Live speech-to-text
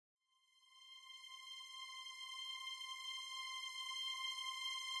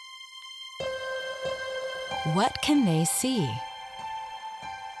What can they see?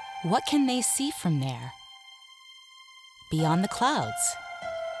 What can they see from there? Beyond the clouds,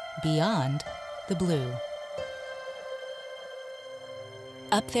 beyond the blue.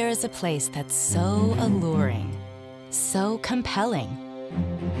 Up there is a place that's so alluring, so compelling.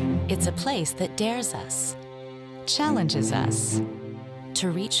 It's a place that dares us, challenges us to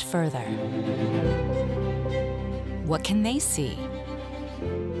reach further. What can they see?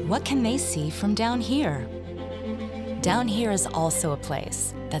 What can they see from down here? Down here is also a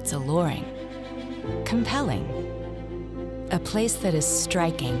place that's alluring, compelling, a place that is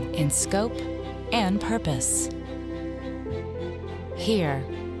striking in scope and purpose. Here,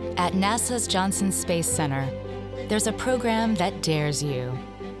 at NASA's Johnson Space Center, there's a program that dares you,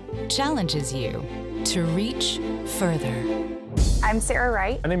 challenges you to reach further. I'm Sarah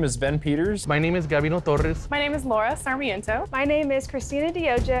Wright. My name is Ben Peters. My name is Gabino Torres. My name is Laura Sarmiento. My name is Christina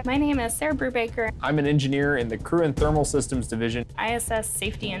Dioja. My name is Sarah Brubaker. I'm an engineer in the Crew and Thermal Systems Division. ISS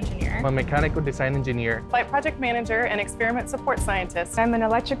Safety Engineer. I'm a mechanical design engineer. Flight project manager and experiment support scientist. I'm an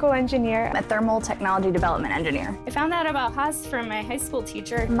electrical engineer. A thermal technology development engineer. I found out about Haas from my high school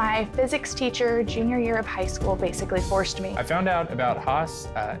teacher. My physics teacher, junior year of high school, basically forced me. I found out about Haas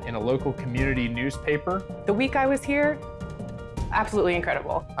in a local community newspaper. The week I was here, absolutely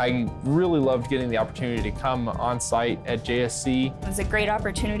incredible. I really loved getting the opportunity to come on site at JSC. It was a great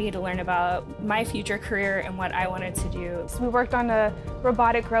opportunity to learn about my future career and what I wanted to do. So we worked on a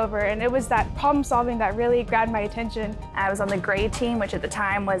robotic rover, and it was that problem solving that really grabbed my attention. I was on the GRAY team, which at the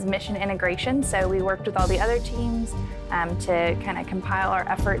time was mission integration, so we worked with all the other teams to kind of compile our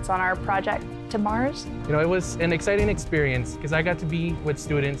efforts on our project to Mars. You know, it was an exciting experience because I got to be with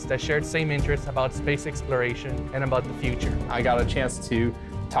students that shared same interests about space exploration and about the future. I got a chance to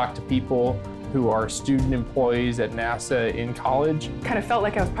talk to people who are student employees at NASA in college. Kind of felt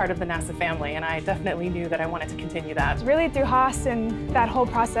like I was part of the NASA family, and I definitely knew that I wanted to continue that. Really through Haas and that whole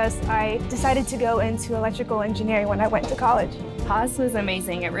process, I decided to go into electrical engineering when I went to college. Haas was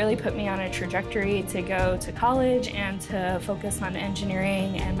amazing. It really put me on a trajectory to go to college and to focus on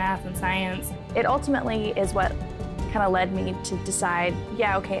engineering and math and science. It ultimately is what kind of led me to decide,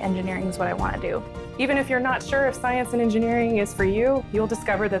 yeah, okay, engineering is what I want to do. Even if you're not sure if science and engineering is for you, you'll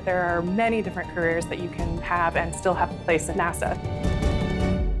discover that there are many different careers that you can have and still have a place at NASA.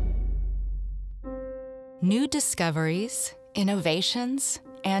 New discoveries, innovations,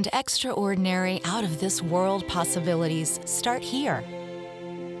 and extraordinary out-of-this-world possibilities start here.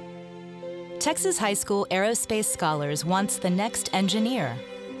 Texas High School Aerospace Scholars wants the next engineer,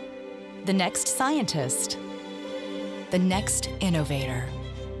 the next scientist, the next innovator.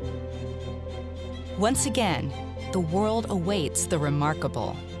 Once again, the world awaits the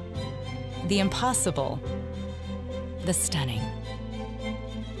remarkable, the impossible, the stunning.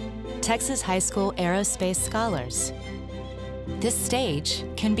 Texas High School Aerospace Scholars. This stage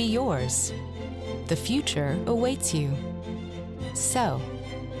can be yours. The future awaits you. So,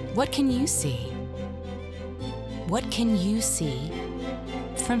 what can you see? What can you see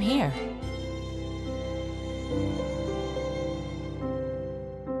from here?